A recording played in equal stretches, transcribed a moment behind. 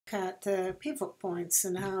look at the pivot points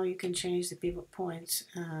and how you can change the pivot points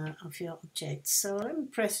of your objects. So let me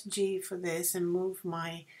press G for this and move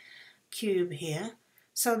my cube here.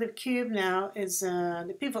 So the cube now is,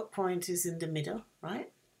 the pivot point is in the middle,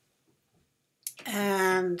 right?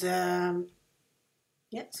 And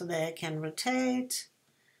yeah, so there I can rotate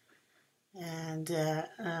and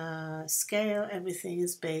scale. Everything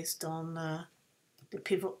is based on the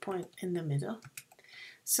pivot point in the middle.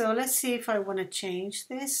 So let's see if I want to change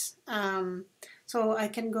this. So I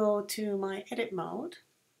can go to my edit mode,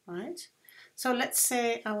 right? So let's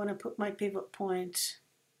say I want to put my pivot point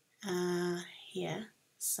here,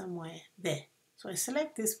 somewhere there. So I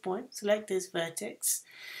select this point, select this vertex,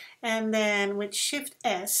 and then with Shift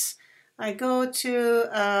S, I go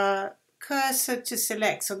to cursor to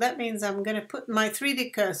select. So that means I'm going to put my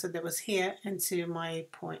 3D cursor that was here into my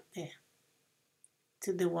point there,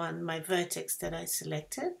 to the one, my vertex that I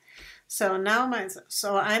selected. So now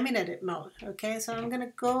I'm in edit mode, okay? So I'm going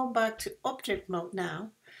to go back to object mode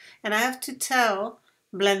now, and I have to tell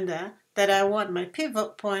Blender that I want my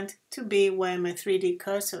pivot point to be where my 3D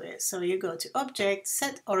cursor is. So you go to object,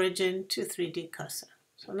 set origin to 3D cursor.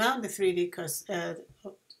 So now the 3D cursor,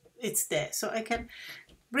 it's there. So I can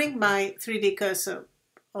bring my 3D cursor,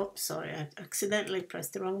 oh sorry, I accidentally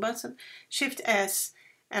pressed the wrong button, Shift S,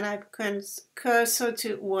 and I can cursor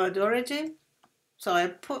to word origin. So I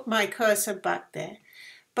put my cursor back there,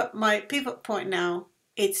 but my pivot point now,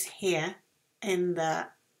 it's here in the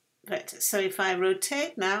vertex. So if I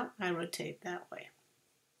rotate now, I rotate that way.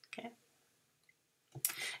 Okay.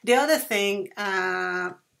 The other thing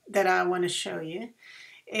that I want to show you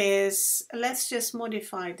is, let's just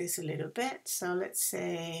modify this a little bit. So let's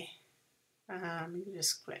say, let me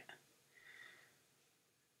just click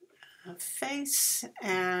face,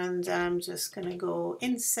 and I'm just going to go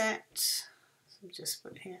inset. So just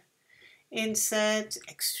put here inset,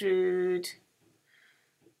 extrude,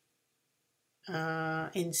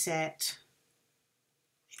 inset,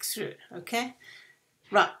 extrude. Okay,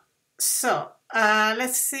 right. So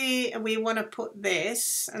let's see, we want to put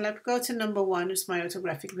this, and let's go to number 1, which is my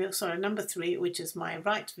orthographic view, sorry, number 3, which is my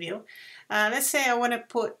right view. Let's say I want to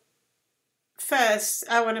put, first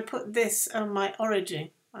I want to put this on my origin.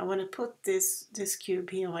 I want to put this cube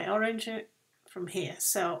here on my origin from here.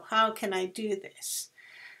 So how can I do this?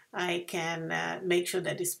 I can make sure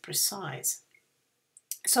that it's precise.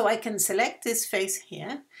 So I can select this face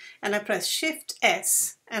here, and I press Shift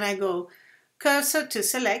S, and I go cursor to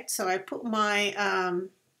select. So I put my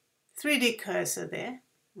 3D cursor there,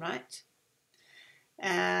 right?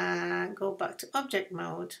 And go back to object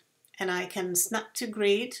mode, and I can snap to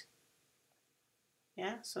grid.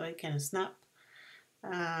 Yeah, so I can snap,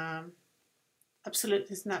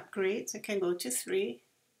 absolutely snap grids. I can go to 3,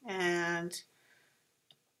 and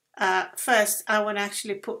first I want to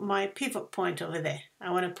actually put my pivot point over there. I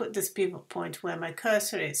want to put this pivot point where my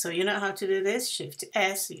cursor is. So you know how to do this, Shift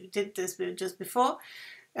S, you did this just before.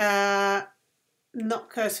 Not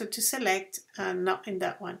cursor to select, and not in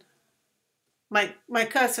that one. My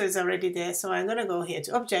cursor is already there, so I'm going to go here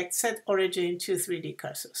to object, set origin to 3D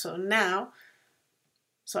cursor. So now,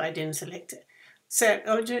 so I didn't select it. Set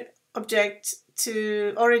object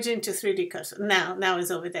to origin to 3D cursor. Now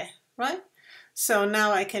it's over there, right? So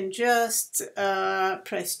now I can just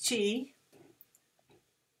press G,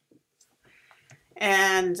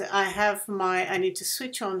 and I have my, I need to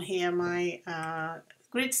switch on here my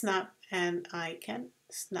grid snap, and I can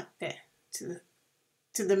snap there to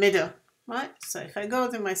the middle, right? So if I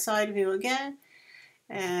go to my side view again,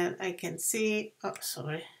 and I can see, oh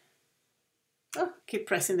sorry, oh, keep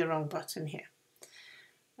pressing the wrong button here.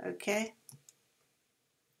 Okay,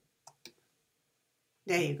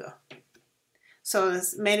 there you go. So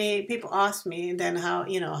as many people ask me, then how,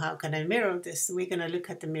 you know, how can I mirror this? We're going to look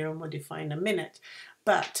at the mirror modifier in a minute.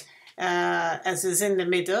 But as is in the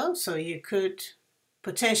middle, so you could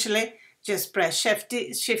potentially just press Shift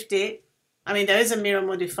D. I mean, there is a mirror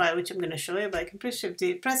modifier, which I'm going to show you, but I can press Shift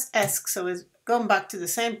D, press S, so it's gone back to the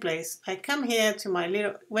same place. I come here to my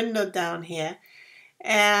little window down here,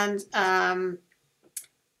 and I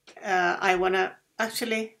want to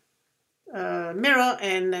actually mirror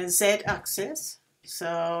in the Z axis.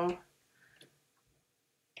 So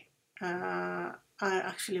I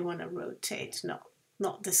actually want to rotate,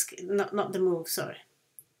 not the move, sorry.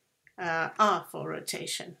 R for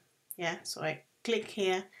rotation. Yeah, so I click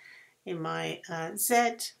here in my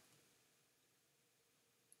Z,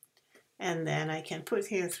 and then I can put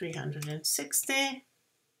here 360.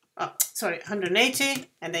 Oh, sorry, 180,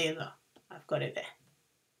 and there you go. I've got it there,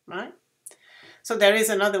 right? So there is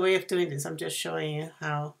another way of doing this. I'm just showing you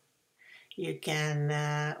how you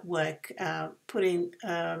can work putting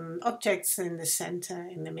objects in the center,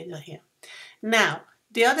 in the middle here. Now,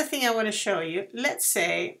 the other thing I want to show you, let's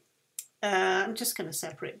say, I'm just going to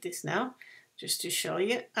separate this now, just to show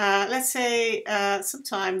you. Let's say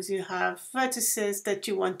sometimes you have vertices that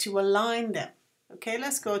you want to align them. Okay,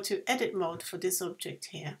 let's go to edit mode for this object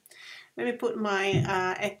here. Let me put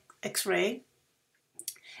my X-ray.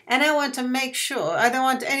 And I want to make sure, I don't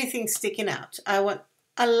want anything sticking out. I want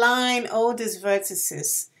align all these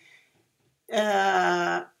vertices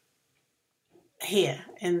here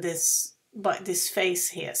in this face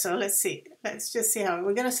here. So let's see. Let's just see how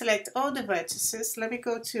we're going to select all the vertices. Let me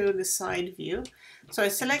go to the side view. So I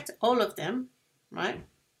select all of them, right?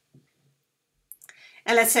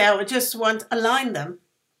 And let's say I would just want to align them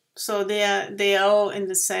so they are all in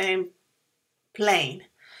the same plane.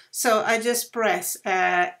 So I just press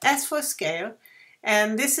S for scale,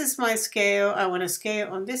 and this is my scale. I want to scale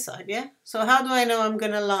on this side, yeah? So how do I know I'm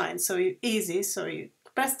going to align? So easy. So you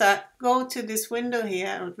press that, go to this window here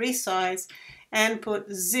and resize and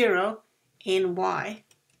put 0 in Y.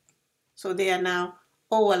 So they are now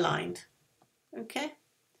all aligned. Okay?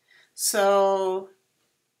 So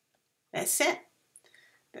that's it.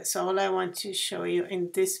 That's all I want to show you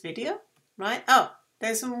in this video, right? Oh,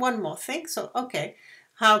 there's one more thing. So, okay,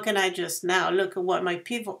 how can I just now look at what my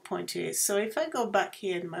pivot point is? So if I go back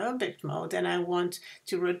here in my object mode and I want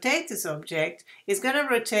to rotate this object, it's going to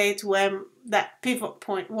rotate where that pivot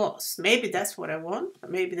point was. Maybe that's what I want, but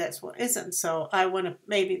maybe that's what isn't. So I want to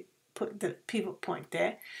maybe put the pivot point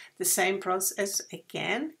there. The same process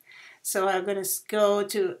again. So I'm going to go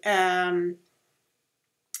to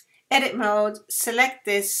edit mode, select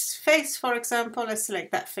this face, for example. Let's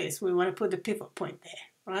select that face. We want to put the pivot point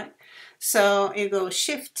there, right? So you go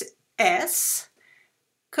Shift S,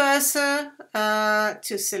 cursor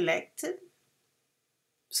to selected.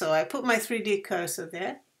 So I put my 3D cursor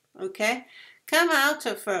there, okay? Come out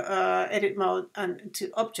of edit mode and to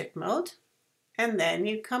object mode. And then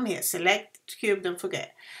you come here, select cube, don't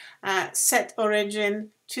forget. Set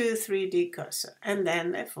origin to 3D cursor. And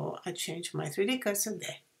then therefore I change my 3D cursor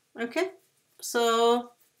there. Okay,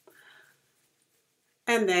 so,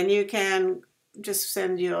 and then you can just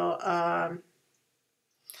send your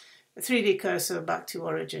 3D cursor back to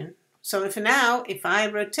origin. So if I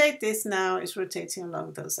rotate this now, it's rotating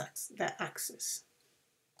along that axis.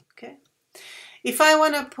 Okay, if I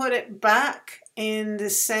want to put it back in the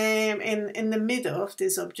same, in the middle of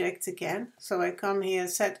this object again, so I come here,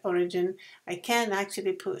 set origin, I can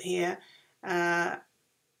actually put here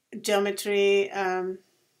geometry,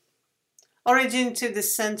 origin to the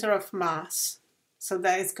center of mass, so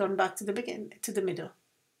that it's gone back to the beginning, to the middle.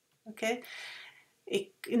 Okay,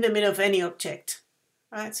 in the middle of any object.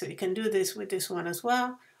 Right, so you can do this with this one as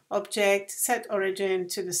well. Object, set origin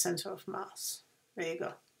to the center of mass. There you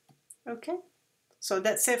go. Okay, so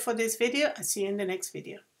that's it for this video. I'll see you in the next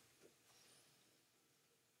video.